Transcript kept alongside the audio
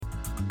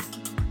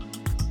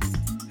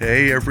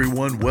Hey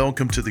everyone,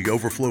 welcome to the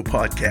Overflow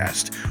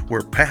Podcast,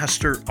 where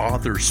pastor,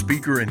 author,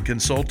 speaker, and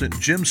consultant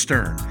Jim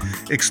Stern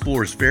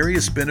explores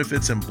various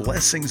benefits and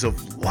blessings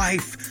of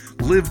life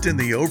lived in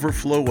the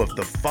overflow of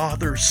the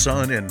Father,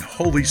 Son, and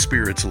Holy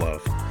Spirit's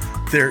love.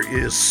 There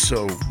is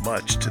so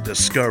much to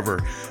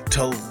discover,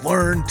 to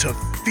learn, to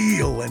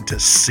feel, and to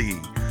see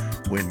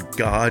when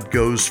God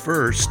goes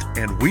first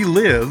and we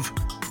live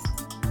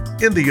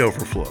in the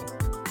overflow.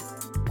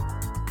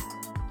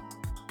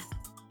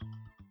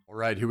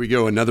 All right, here we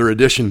go. Another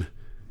edition.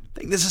 I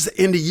think this is the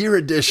end of year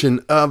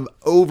edition of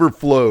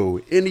Overflow.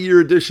 End of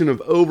year edition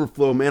of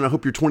Overflow. Man, I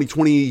hope your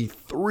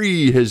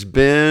 2023 has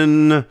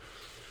been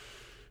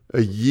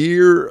a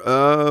year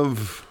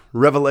of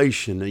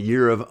revelation, a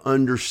year of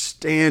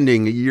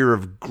understanding, a year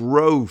of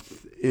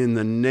growth in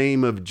the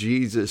name of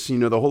Jesus. You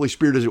know, the Holy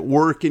Spirit is at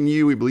work in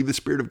you. We believe the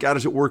Spirit of God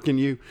is at work in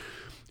you.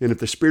 And if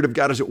the Spirit of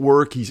God is at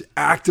work, He's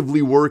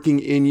actively working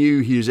in you.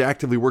 He is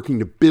actively working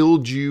to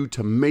build you,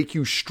 to make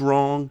you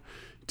strong,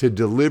 to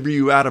deliver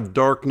you out of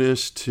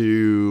darkness,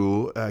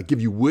 to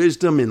give you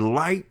wisdom and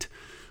light,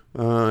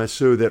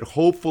 so that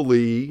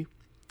hopefully,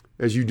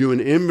 as you do an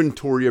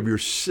inventory of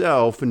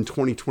yourself in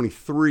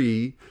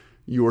 2023,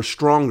 you are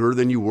stronger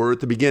than you were at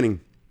the beginning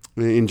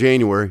in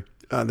January.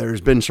 There's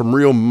been some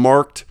real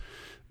marked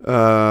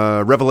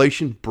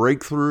revelation,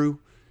 breakthrough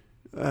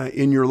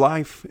in your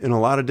life in a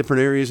lot of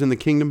different areas in the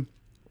kingdom,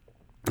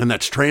 and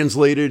that's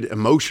translated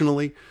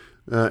emotionally,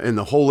 and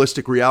the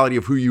holistic reality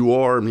of who you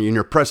are. I mean,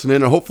 you're pressing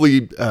in, and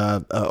hopefully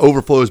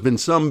Overflow has been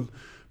some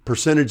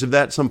percentage of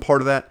that, some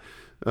part of that,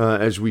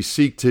 as we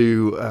seek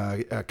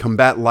to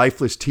combat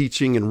lifeless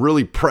teaching and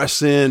really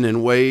press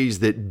in ways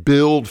that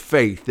build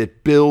faith,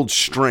 that build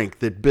strength,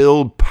 that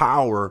build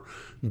power,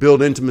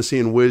 build intimacy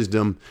and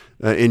wisdom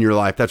in your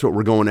life. That's what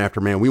we're going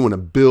after, man. We want to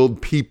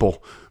build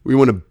people. We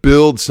want to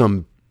build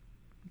some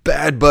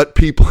bad butt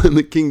people in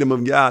the kingdom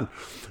of God.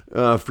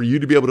 For you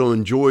to be able to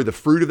enjoy the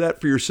fruit of that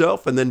for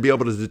yourself, and then be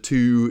able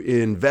to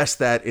invest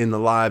that in the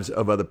lives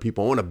of other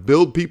people. I want to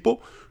build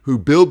people who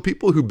build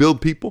people who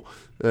build people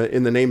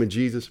in the name of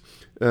Jesus.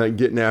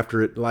 Getting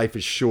after it. Life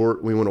is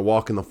short. We want to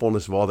walk in the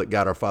fullness of all that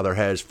God our Father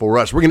has for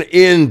us. We're going to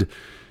end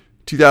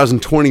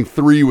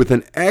 2023 with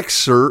an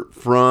excerpt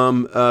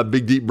from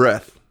Big Deep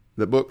Breath,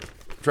 the book.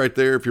 It's right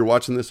there. If you're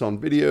watching this on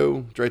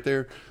video, it's right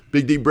there.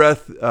 Big Deep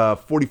Breath,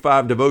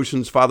 45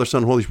 devotions, Father,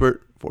 Son, Holy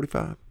Spirit.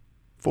 45?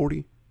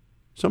 40?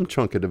 Some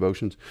chunk of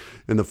devotions,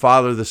 and the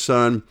Father, the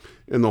Son,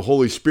 and the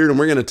Holy Spirit. And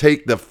we're going to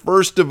take the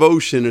first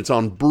devotion, it's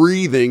on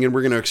breathing, and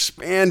we're going to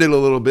expand it a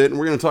little bit, and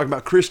we're going to talk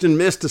about Christian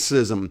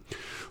mysticism.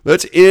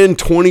 Let's end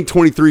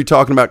 2023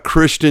 talking about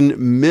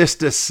Christian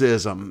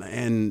mysticism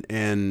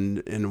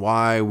and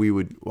why we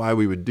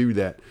would do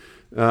that.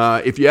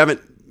 If you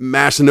haven't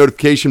mash the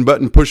notification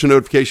button, push the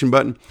notification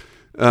button,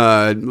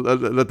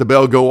 let the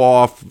bell go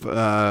off,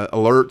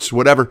 alerts,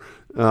 whatever.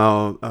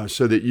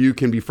 So that you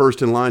can be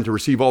first in line to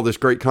receive all this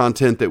great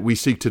content that we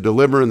seek to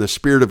deliver in the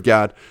Spirit of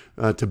God,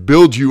 to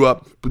build you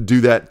up. Do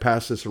that,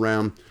 pass this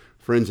around,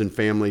 friends and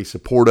family,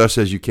 support us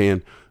as you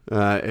can,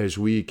 as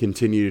we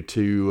continue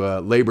to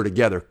labor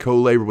together,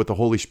 co-labor with the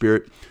Holy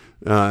Spirit,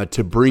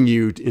 to bring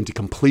you into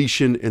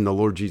completion in the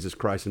Lord Jesus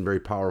Christ in very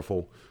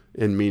powerful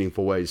and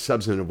meaningful ways,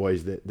 substantive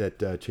ways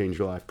that change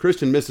your life.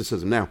 Christian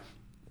mysticism. Now,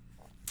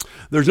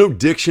 there's no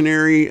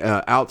dictionary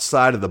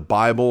outside of the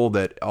Bible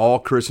that all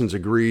Christians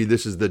agree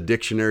this is the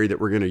dictionary that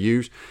we're going to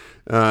use.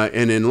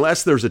 And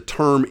unless there's a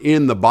term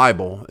in the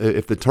Bible,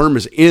 if the term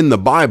is in the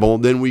Bible,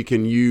 then we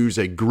can use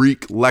a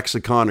Greek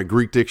lexicon, a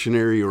Greek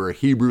dictionary, or a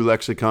Hebrew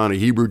lexicon, a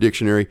Hebrew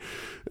dictionary.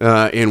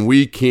 And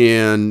we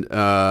can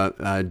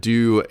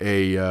do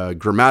a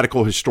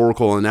grammatical,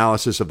 historical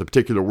analysis of the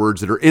particular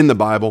words that are in the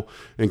Bible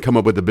and come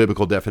up with a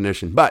biblical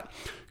definition. But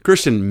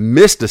Christian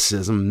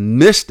mysticism,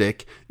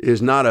 mystic,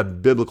 is not a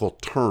biblical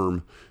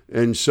term.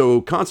 And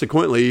so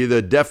consequently,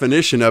 the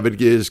definition of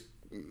it it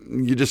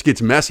just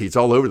gets messy. It's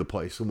all over the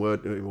place.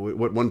 What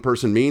one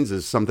person means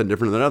is something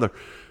different than another.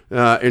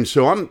 And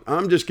so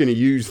I'm just going to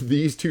use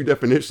these two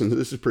definitions.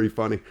 This is pretty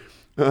funny.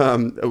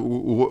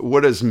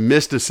 What does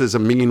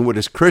mysticism mean? What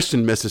does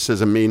Christian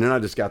mysticism mean? And I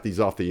just got these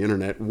off the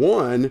internet.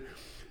 One,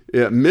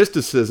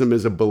 mysticism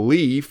is a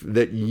belief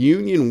that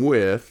union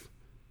with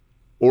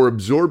or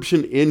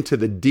absorption into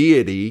the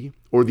deity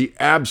or the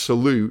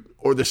absolute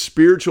or the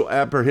spiritual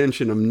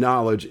apprehension of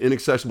knowledge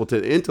inaccessible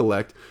to the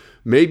intellect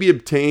may be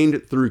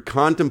obtained through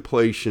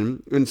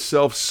contemplation and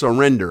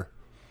self-surrender.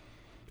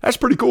 That's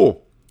pretty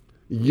cool.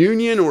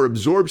 Union or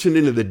absorption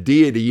into the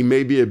deity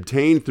may be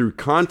obtained through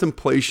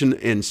contemplation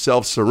and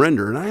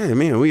self-surrender.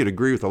 And we could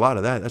agree with a lot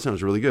of that. That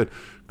sounds really good.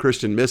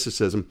 Christian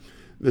mysticism.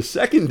 The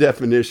second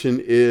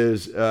definition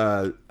is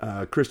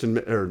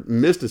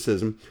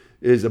mysticism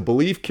is a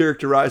belief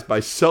characterized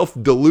by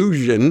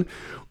self-delusion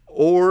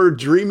or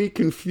dreamy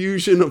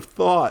confusion of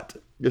thought,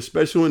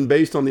 especially when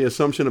based on the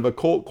assumption of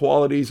occult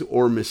qualities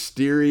or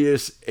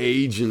mysterious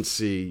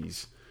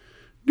agencies.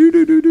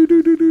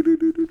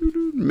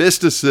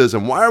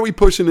 Mysticism. Why are we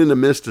pushing into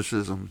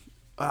mysticism?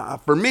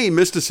 For me,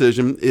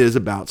 mysticism is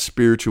about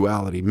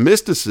spirituality.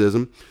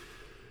 Mysticism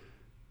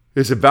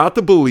is about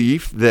the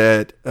belief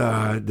that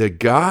the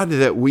God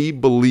that we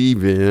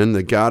believe in,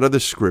 the God of the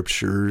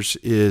Scriptures,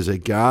 is a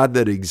God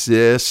that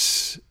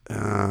exists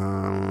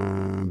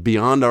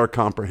beyond our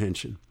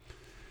comprehension.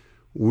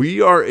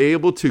 We are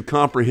able to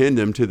comprehend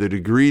him to the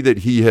degree that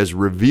he has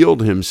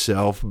revealed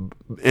himself,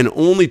 and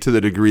only to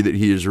the degree that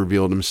he has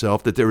revealed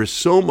himself, that there is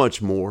so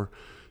much more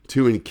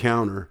to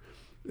encounter.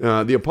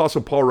 The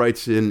Apostle Paul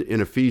writes in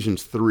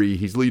Ephesians 3,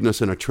 he's leading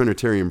us in a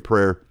Trinitarian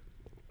prayer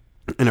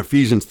in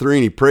Ephesians 3,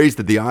 and he prays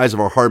that the eyes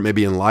of our heart may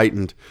be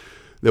enlightened,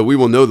 that we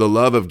will know the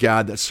love of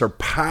God that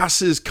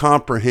surpasses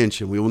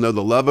comprehension. We will know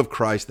the love of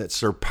Christ that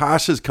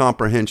surpasses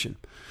comprehension.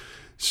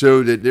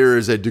 So that there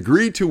is a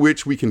degree to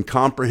which we can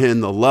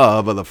comprehend the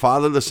love of the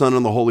Father, the Son,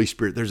 and the Holy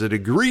Spirit. There's a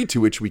degree to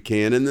which we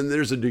can, and then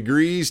there's a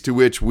degrees to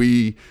which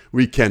we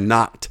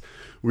cannot.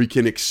 We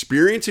can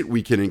experience it,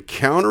 we can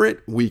encounter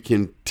it, we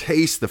can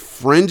taste the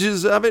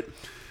fringes of it,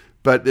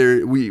 but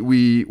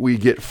we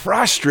get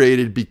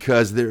frustrated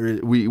because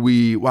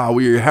while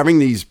we are having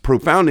these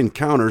profound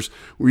encounters,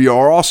 we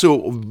are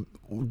also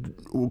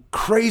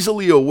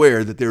crazily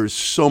aware that there is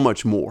so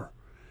much more.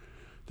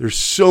 There's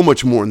so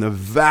much more in the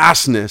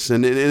vastness,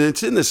 and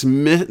it's in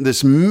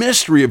this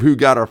mystery of who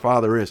God our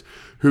Father is,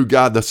 who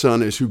God the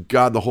Son is, who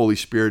God the Holy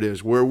Spirit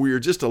is, where we are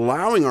just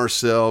allowing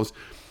ourselves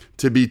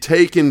to be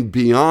taken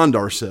beyond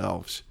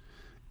ourselves.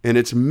 And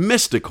it's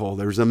mystical.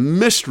 There's a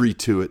mystery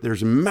to it.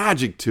 There's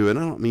magic to it. I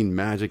don't mean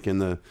magic in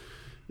the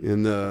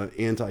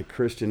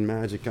anti-Christian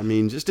magic. I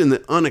mean just in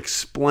the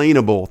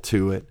unexplainable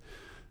to it.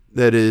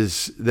 That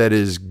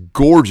is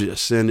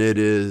gorgeous, and it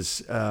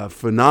is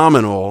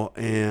phenomenal.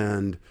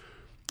 And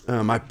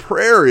my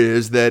prayer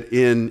is that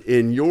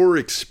in your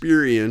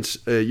experience,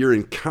 your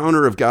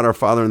encounter of God our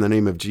Father in the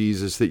name of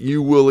Jesus, that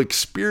you will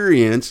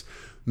experience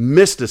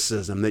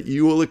mysticism, that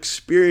you will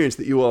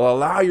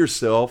allow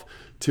yourself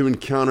to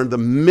encounter the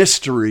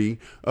mystery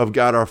of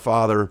God our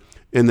Father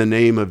in the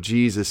name of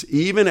Jesus,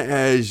 even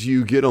as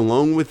you get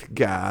alone with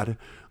God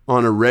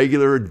on a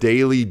regular,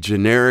 daily,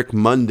 generic,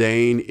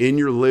 mundane, in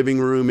your living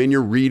room, in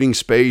your reading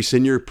space,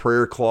 in your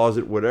prayer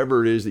closet,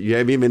 whatever it is that you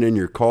have, even in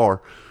your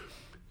car,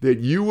 that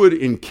you would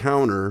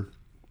encounter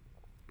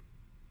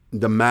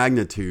the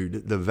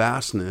magnitude, the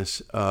vastness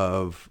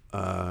of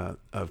God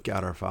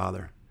our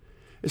Father.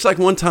 It's like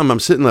one time I'm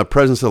sitting in the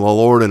presence of the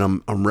Lord,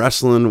 and I'm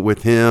wrestling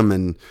with him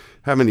and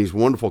having these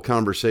wonderful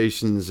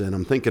conversations, and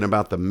I'm thinking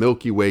about the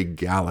Milky Way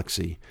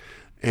galaxy,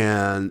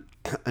 and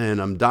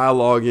I'm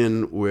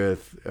dialoguing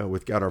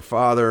with God our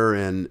Father,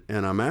 and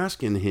I'm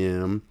asking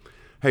him,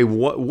 hey,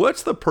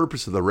 what's the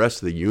purpose of the rest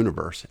of the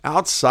universe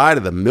outside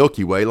of the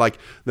Milky Way? Like,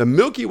 the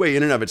Milky Way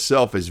in and of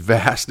itself is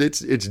vast.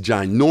 It's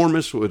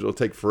ginormous. It'll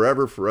take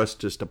forever for us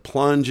just to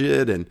plunge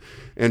it, and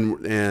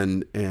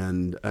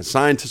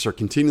scientists are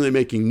continually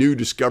making new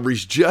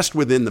discoveries just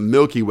within the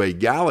Milky Way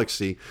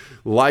galaxy.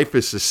 Life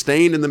is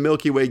sustained in the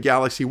Milky Way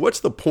galaxy.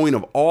 What's the point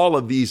of all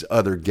of these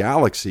other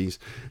galaxies?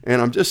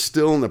 And I'm just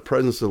still in the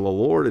presence of the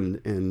Lord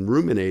and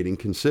ruminating,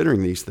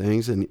 considering these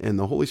things, and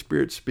the Holy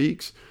Spirit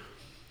speaks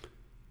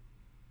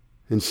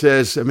and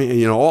says,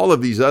 all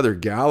of these other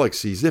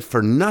galaxies, if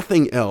for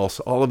nothing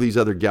else, all of these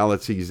other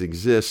galaxies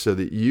exist so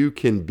that you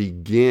can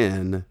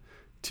begin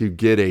to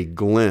get a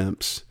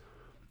glimpse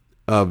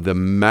of the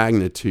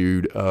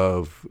magnitude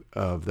of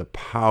the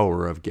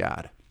power of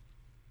God.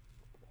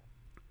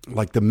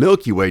 Like, the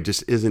Milky Way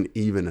just isn't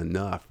even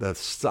enough. The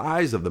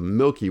size of the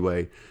Milky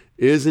Way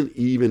isn't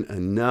even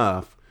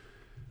enough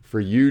for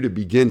you to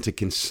begin to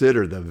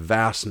consider the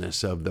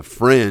vastness of the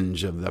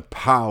fringe of the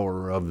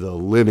power of the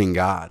living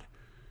God.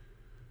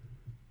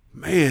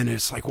 Man,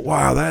 it's like,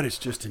 wow, that is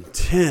just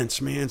intense,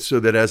 man.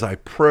 So that as I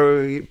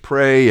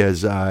pray,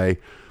 as I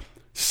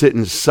sit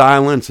in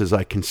silence, as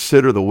I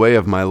consider the way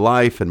of my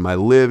life and my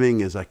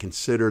living, as I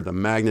consider the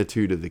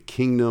magnitude of the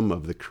kingdom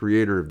of the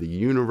creator of the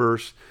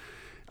universe,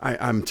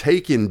 I'm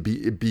taken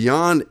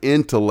beyond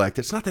intellect.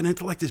 It's not that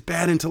intellect is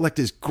bad. Intellect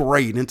is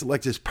great.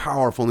 Intellect is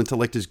powerful.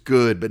 Intellect is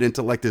good. But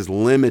intellect is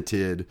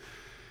limited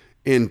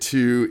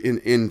into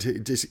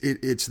just,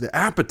 it's the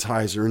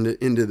appetizer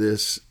into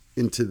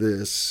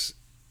this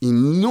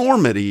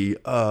enormity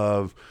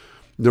of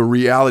the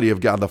reality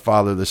of God the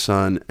Father, the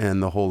Son,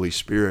 and the Holy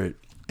Spirit.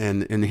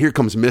 And here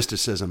comes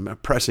mysticism,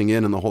 pressing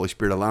in on the Holy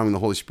Spirit, allowing the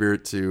Holy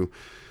Spirit to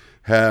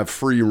have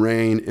free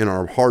reign in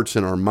our hearts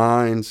and our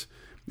minds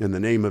in the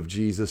name of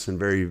Jesus in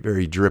very,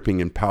 very dripping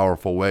and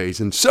powerful ways.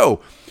 And so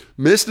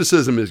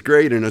mysticism is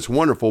great and it's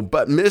wonderful,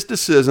 but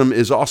mysticism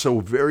is also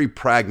very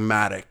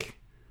pragmatic.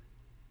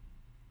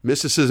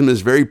 Mysticism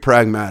is very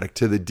pragmatic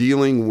to the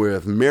dealing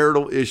with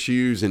marital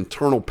issues,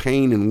 internal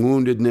pain and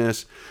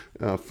woundedness,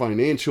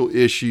 financial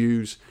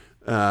issues,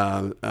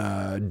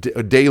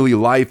 daily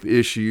life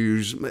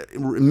issues.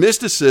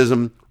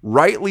 Mysticism,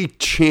 rightly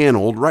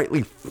channeled,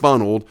 rightly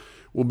funneled,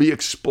 will be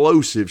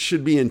explosive,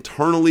 should be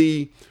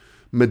internally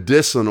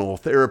medicinal,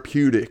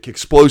 therapeutic,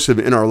 explosive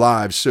in our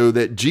lives, so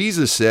that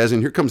Jesus says,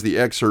 and here comes the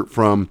excerpt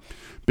from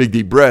Big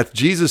Deep Breath,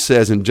 Jesus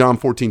says in John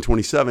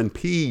 14:27,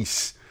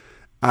 peace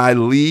I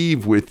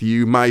leave with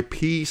you. My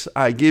peace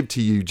I give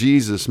to you.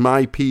 Jesus,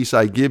 my peace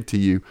I give to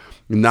you.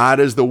 Not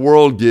as the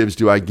world gives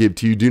do I give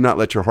to you. Do not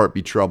let your heart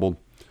be troubled,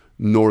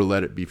 nor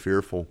let it be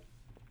fearful.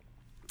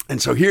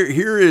 And so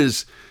here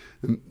is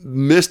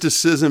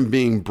mysticism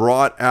being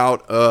brought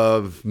out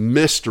of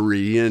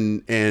mystery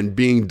and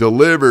being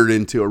delivered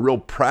into a real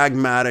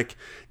pragmatic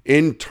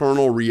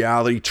internal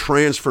reality,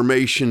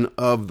 transformation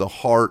of the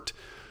heart,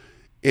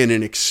 in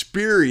an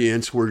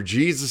experience where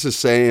Jesus is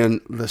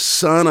saying, the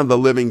Son of the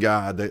living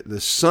God,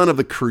 the Son of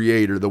the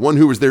Creator, the one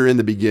who was there in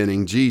the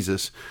beginning,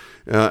 Jesus.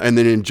 And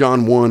then in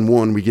John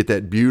 1:1, we get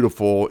that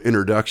beautiful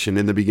introduction.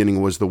 In the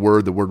beginning was the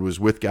Word was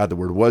with God, the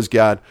Word was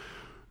God.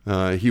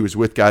 He was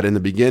with God in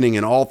the beginning,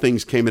 and all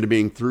things came into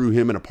being through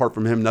him, and apart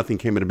from him, nothing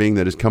came into being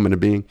that has come into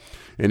being.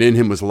 And in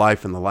him was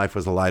life, and the life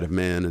was the light of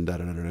men, and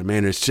da-da-da-da.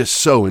 Man, it's just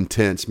so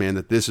intense, man,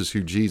 that this is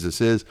who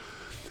Jesus is.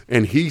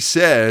 And he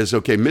says,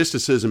 okay,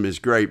 mysticism is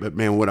great, but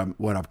man,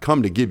 what I've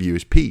come to give you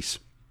is peace.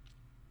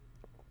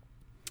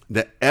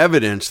 The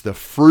evidence, the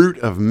fruit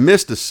of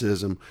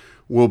mysticism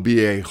will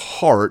be a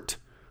heart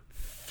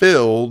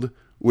filled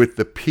with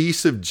the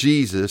peace of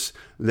Jesus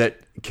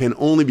that can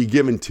only be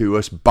given to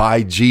us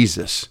by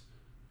Jesus.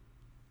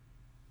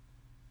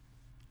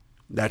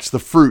 That's the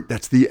fruit.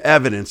 That's the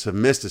evidence of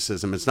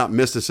mysticism. It's not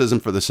mysticism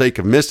for the sake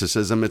of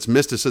mysticism. It's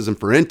mysticism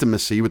for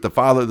intimacy with the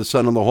Father, the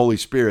Son, and the Holy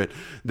Spirit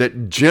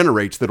that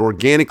generates, that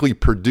organically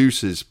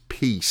produces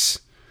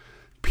peace.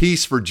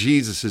 Peace for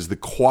Jesus is the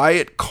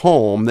quiet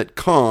calm that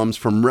comes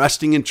from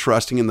resting and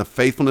trusting in the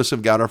faithfulness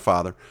of God our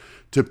Father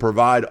to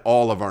provide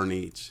all of our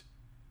needs.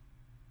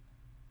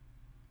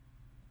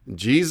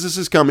 Jesus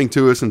is coming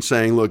to us and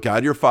saying, look,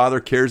 God your Father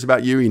cares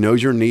about you. He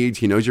knows your needs.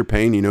 He knows your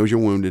pain. He knows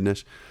your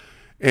woundedness.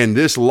 And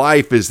this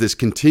life is this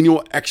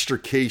continual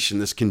extrication,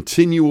 this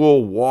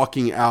continual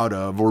walking out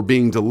of, or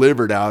being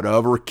delivered out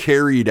of, or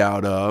carried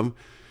out of,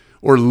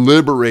 or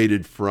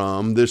liberated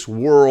from this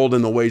world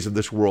and the ways of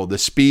this world, the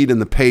speed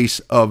and the pace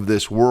of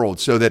this world,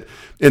 so that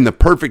in the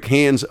perfect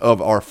hands of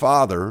our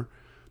Father,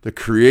 the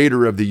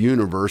creator of the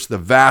universe, the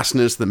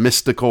vastness, the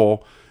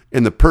mystical,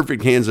 in the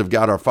perfect hands of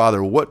God our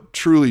Father, what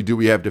truly do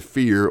we have to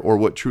fear, or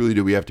what truly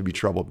do we have to be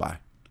troubled by?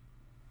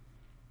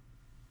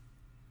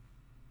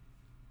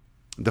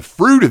 The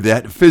fruit of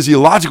that,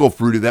 physiological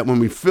fruit of that, when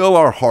we fill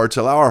our hearts,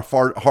 allow our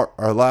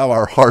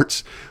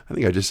hearts, I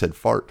think I just said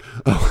fart.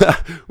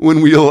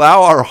 When we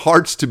allow our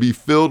hearts to be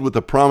filled with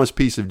the promised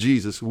peace of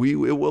Jesus, it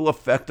will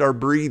affect our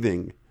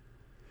breathing.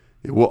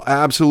 It will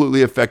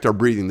absolutely affect our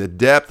breathing. The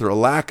depth or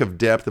lack of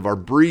depth of our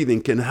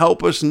breathing can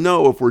help us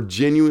know if we're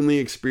genuinely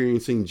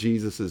experiencing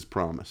Jesus'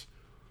 promise.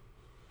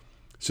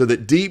 So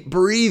that deep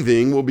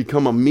breathing will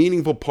become a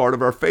meaningful part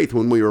of our faith.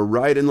 When we are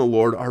right in the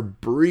Lord, our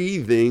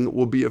breathing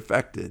will be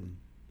affected.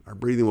 Our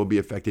breathing will be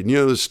affected. You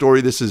know the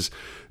story, this is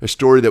a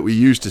story that we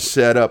used to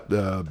set up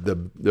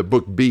the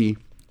book B,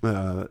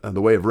 The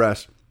Way of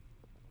Rest,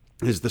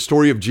 is the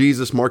story of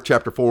Jesus, Mark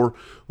chapter 4,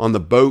 on the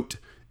boat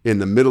in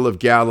the middle of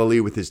Galilee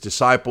with his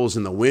disciples,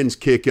 and the winds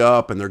kick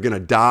up and they're going to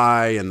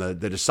die, and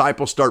the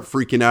disciples start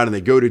freaking out, and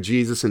they go to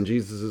Jesus, and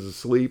Jesus is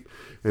asleep,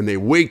 and they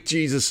wake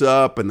Jesus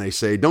up and they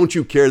say, don't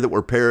you care that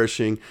we're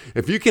perishing?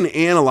 If you can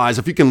analyze,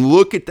 if you can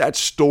look at that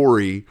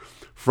story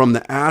from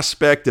the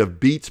aspect of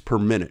beats per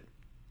minute,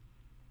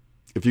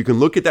 if you can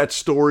look at that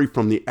story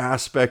from the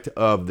aspect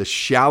of the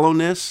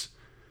shallowness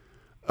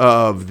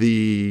of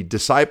the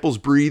disciples'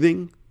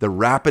 breathing, the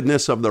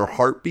rapidness of their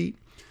heartbeat,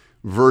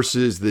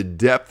 versus the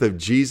depth of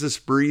Jesus'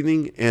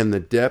 breathing and the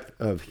depth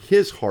of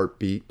his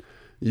heartbeat,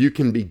 you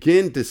can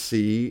begin to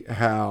see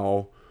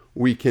how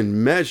we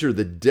can measure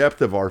the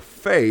depth of our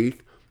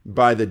faith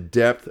by the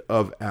depth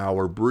of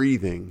our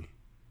breathing.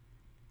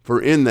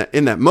 For in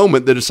that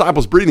moment, the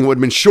disciples' breathing would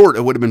have been short,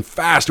 it would have been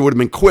fast, it would have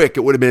been quick,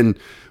 it would have been,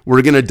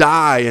 we're going to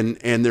die,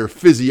 and their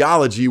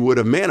physiology would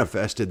have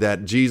manifested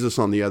that. Jesus,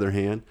 on the other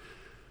hand,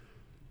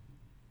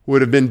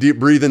 would have been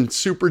breathing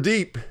super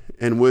deep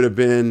and would have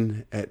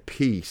been at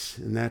peace.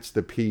 And that's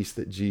the peace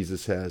that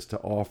Jesus has to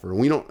offer.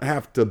 We don't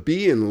have to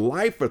be in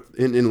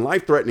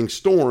life-threatening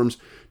storms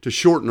to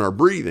shorten our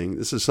breathing.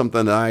 This is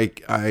something that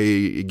I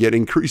get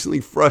increasingly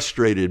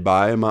frustrated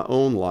by in my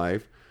own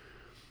life.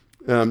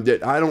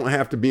 That I don't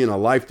have to be in a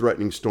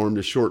life-threatening storm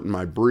to shorten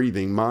my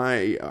breathing.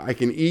 I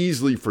can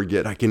easily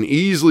forget. I can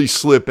easily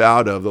slip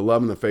out of the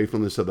love and the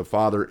faithfulness of the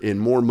Father in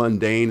more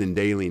mundane and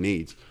daily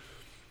needs.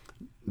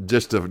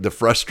 Just the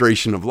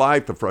frustration of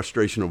life, the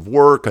frustration of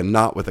work, a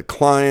knot with a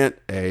client,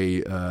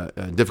 a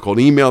difficult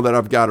email that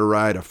I've got to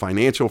write, a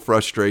financial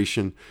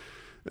frustration,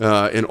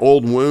 an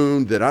old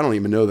wound that I don't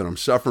even know that I'm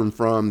suffering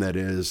from that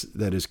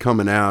is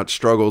coming out,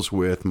 struggles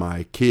with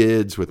my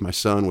kids, with my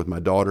son, with my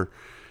daughter.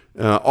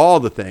 All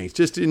the things,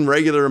 just in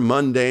regular,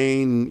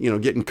 mundane,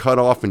 getting cut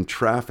off in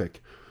traffic.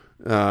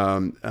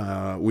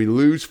 We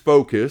lose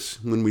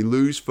focus. When we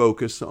lose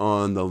focus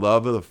on the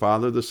love of the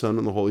Father, the Son,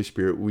 and the Holy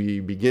Spirit, we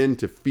begin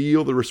to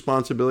feel the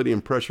responsibility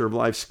and pressure of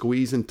life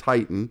squeeze and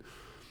tighten.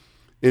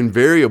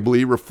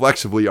 Invariably,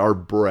 reflexively, our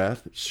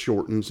breath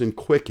shortens and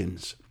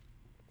quickens.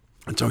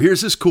 And so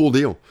here's this cool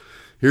deal.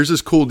 Here's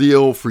this cool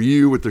deal for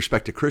you with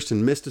respect to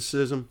Christian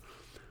mysticism.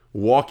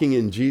 walking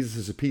in Jesus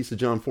is a piece of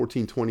John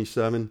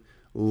 14:27.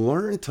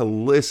 Learn to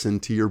listen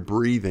to your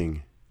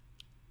breathing.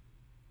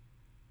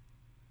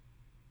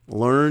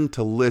 Learn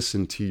to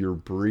listen to your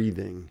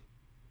breathing.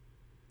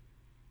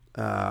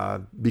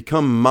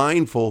 Become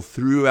mindful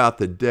throughout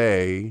the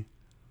day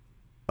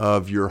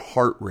of your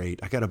heart rate.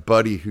 I got a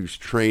buddy who's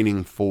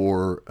training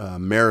for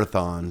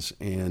marathons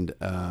and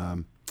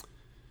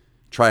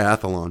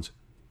triathlons.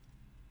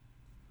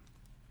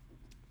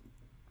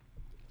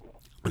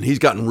 And he's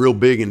gotten real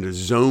big into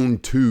zone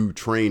 2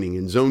 training.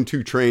 And zone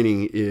 2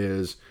 training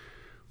is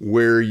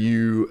where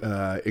you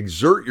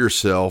exert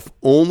yourself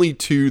only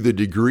to the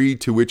degree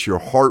to which your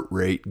heart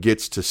rate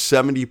gets to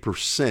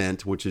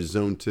 70%, which is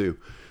zone 2,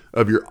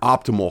 of your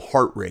optimal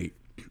heart rate.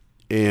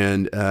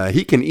 And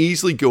he can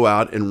easily go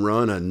out and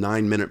run a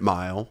 9-minute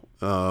mile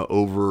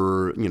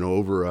over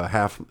a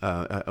half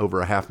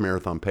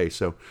marathon pace.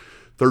 So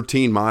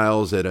 13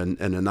 miles at a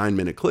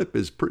 9-minute clip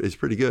is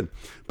pretty good.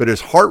 But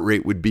his heart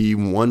rate would be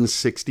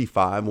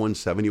 165,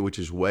 170, which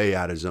is way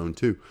out of zone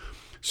 2.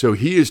 So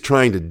he is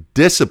trying to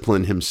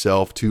discipline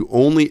himself to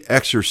only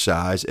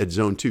exercise at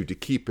zone 2 to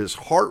keep his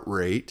heart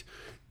rate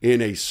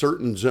in a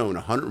certain zone,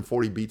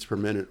 140 beats per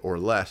minute or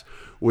less,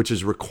 which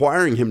is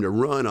requiring him to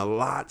run a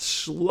lot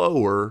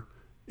slower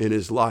in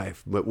his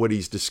life. But what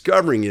he's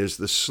discovering is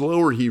the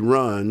slower he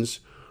runs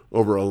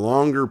over a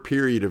longer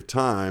period of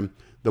time,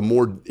 the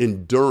more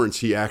endurance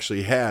he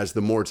actually has,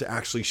 the more it's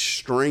actually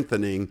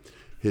strengthening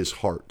his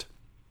heart.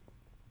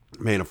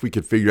 Man, if we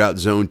could figure out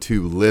zone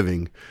 2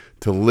 living,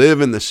 to live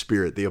in the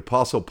Spirit. The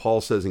Apostle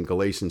Paul says in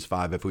Galatians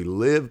 5, if we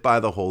live by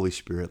the Holy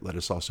Spirit, let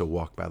us also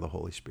walk by the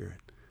Holy Spirit.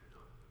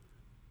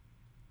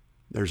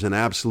 There's an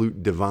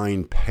absolute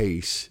divine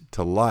pace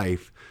to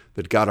life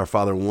that God our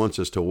Father wants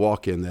us to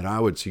walk in that I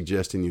would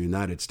suggest in the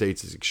United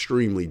States is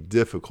extremely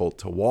difficult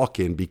to walk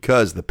in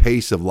because the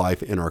pace of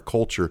life in our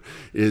culture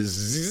is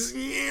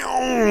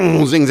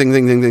zing, zing, zing,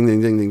 zing, zing, zing,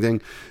 zing, zing,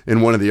 zing.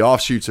 And one of the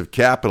offshoots of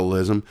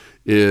capitalism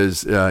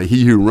is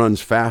he who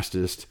runs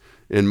fastest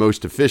and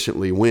most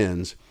efficiently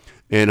wins.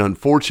 And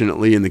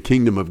unfortunately, in the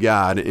kingdom of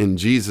God, in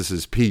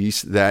Jesus's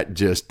peace, that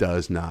just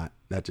does not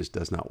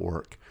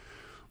work.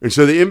 And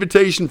so the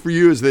invitation for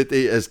you is that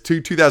as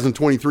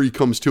 2023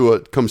 comes to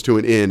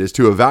an end, is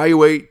to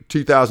evaluate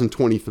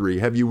 2023.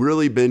 Have you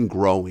really been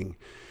growing?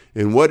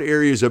 In what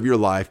areas of your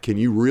life can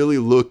you really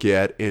look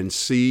at and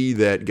see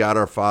that God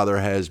our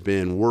Father has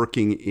been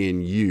working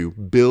in you,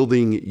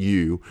 building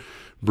you,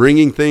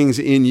 bringing things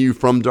in you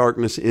from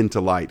darkness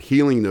into light,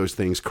 healing those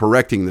things,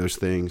 correcting those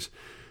things,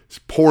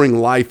 pouring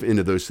life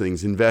into those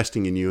things,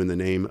 investing in you in the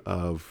name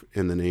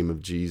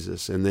of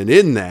Jesus. And then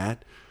in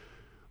that,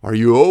 are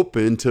you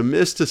open to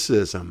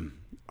mysticism?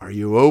 Are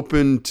you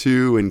open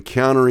to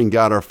encountering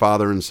God our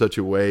Father in such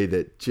a way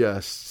that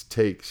just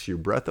takes your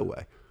breath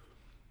away?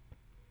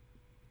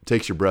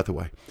 Takes your breath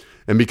away.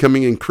 And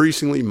becoming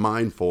increasingly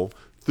mindful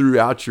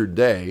throughout your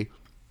day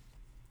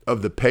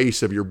of the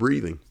pace of your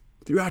breathing.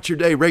 Throughout your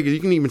day, regularly,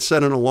 you can even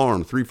set an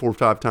alarm 3, 4,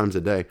 5 times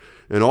a day.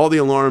 And all the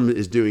alarm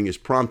is doing is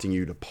prompting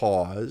you to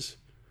pause,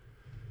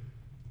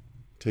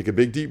 take a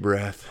big deep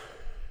breath,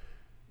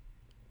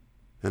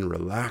 and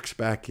relax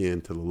back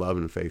into the love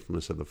and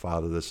faithfulness of the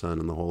Father, the Son,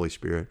 and the Holy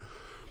Spirit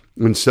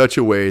in such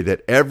a way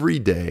that every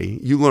day,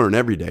 you learn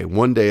every day,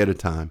 one day at a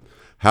time,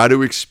 how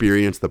to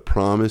experience the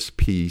promised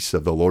peace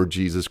of the Lord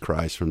Jesus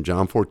Christ from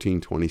John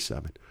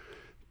 14:27.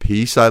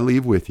 Peace I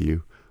leave with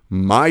you,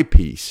 my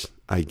peace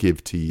I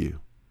give to you.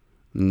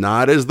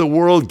 Not as the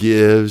world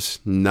gives,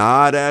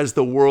 not as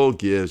the world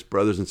gives.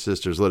 Brothers and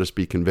sisters, let us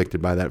be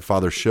convicted by that.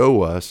 Father,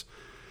 show us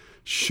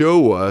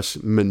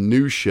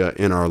minutia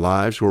in our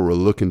lives where we're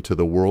looking to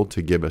the world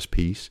to give us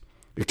peace.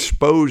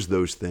 Expose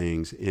those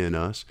things in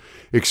us.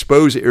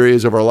 Expose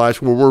areas of our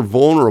lives where we're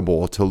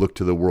vulnerable to look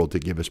to the world to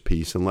give us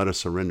peace. And let us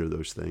surrender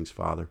those things,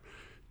 Father,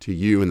 to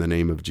you in the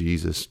name of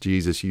Jesus.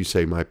 Jesus, you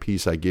say, my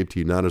peace I give to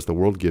you, not as the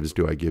world gives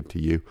do I give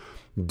to you.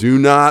 Do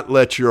not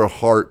let your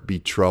heart be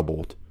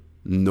troubled,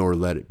 nor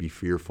let it be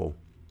fearful.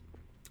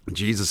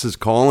 Jesus is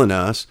calling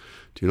us,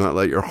 do not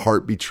let your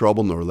heart be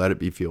troubled, nor let it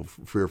be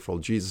fearful.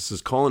 Jesus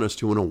is calling us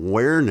to an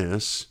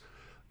awareness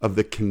of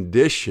the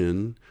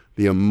condition,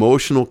 the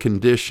emotional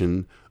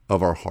condition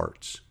of our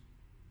hearts.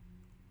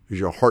 Is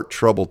your heart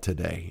troubled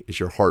today? Is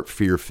your heart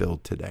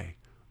fear-filled today?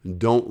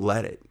 Don't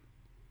let it.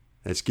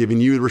 That's giving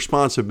you the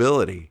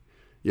responsibility.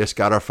 Yes,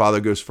 God our Father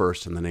goes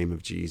first in the name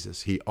of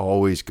Jesus. He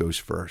always goes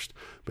first.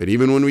 But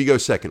even when we go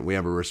second, we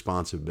have a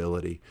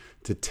responsibility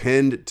to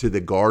tend to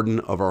the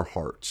garden of our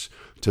hearts,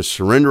 to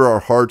surrender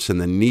our hearts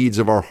and the needs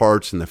of our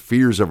hearts and the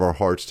fears of our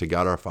hearts to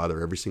God our Father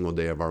every single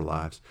day of our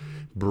lives.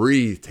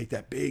 Breathe, take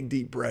that big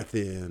deep breath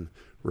in,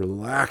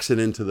 relax it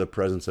into the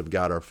presence of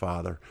God our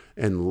Father,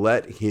 and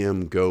let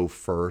him go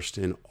first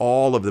in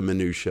all of the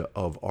minutia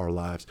of our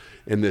lives.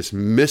 In this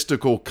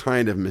mystical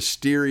kind of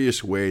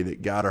mysterious way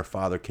that God our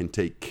Father can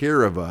take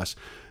care of us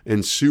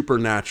in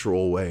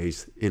supernatural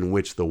ways in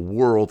which the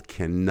world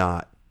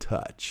cannot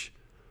touch.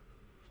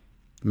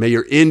 May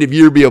your end of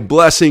year be a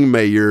blessing.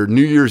 May your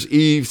New Year's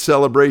Eve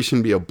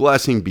celebration be a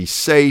blessing. Be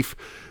safe.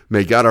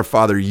 May God our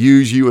Father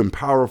use you in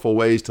powerful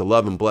ways to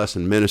love and bless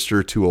and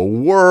minister to a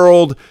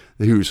world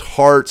whose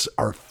hearts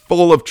are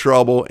full of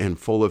trouble and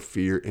full of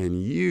fear,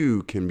 and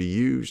you can be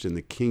used in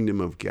the kingdom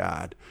of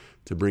God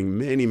to bring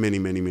many, many,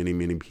 many, many,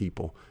 many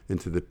people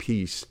into the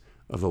peace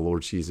of the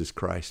Lord Jesus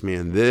Christ.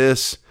 Man,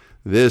 this,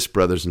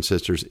 brothers and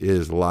sisters,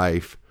 is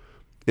life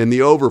in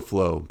the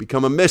overflow.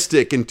 Become a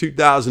mystic in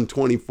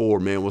 2024,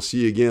 man. We'll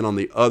see you again on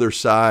the other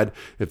side.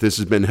 If this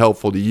has been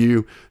helpful to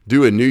you,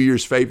 do a New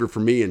Year's favor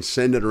for me and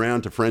send it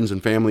around to friends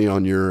and family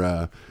on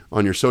your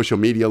social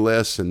media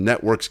lists and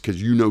networks,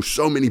 because you know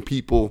so many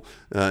people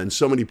and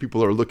so many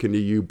people are looking to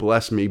you.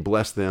 Bless me,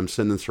 bless them,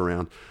 send this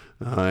around.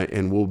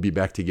 And we'll be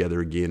back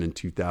together again in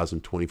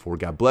 2024.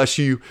 God bless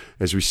you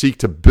as we seek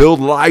to build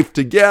life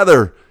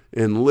together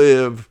and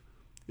live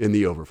in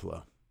the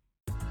overflow.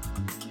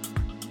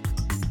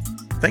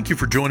 Thank you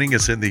for joining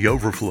us in the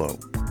Overflow.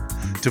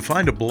 To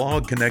find a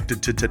blog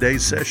connected to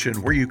today's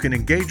session where you can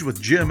engage with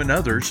Jim and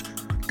others,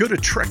 go to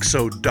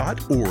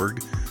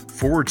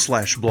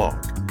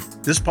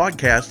trexo.org/blog. This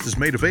podcast is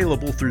made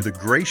available through the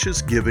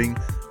gracious giving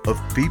of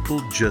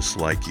people just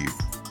like you.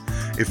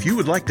 If you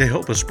would like to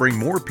help us bring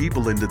more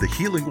people into the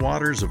healing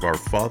waters of our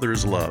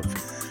Father's love,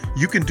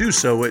 you can do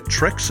so at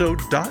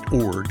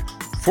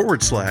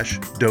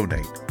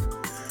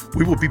trexo.org/donate.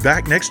 We will be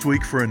back next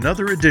week for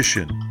another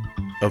edition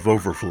of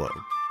Overflow.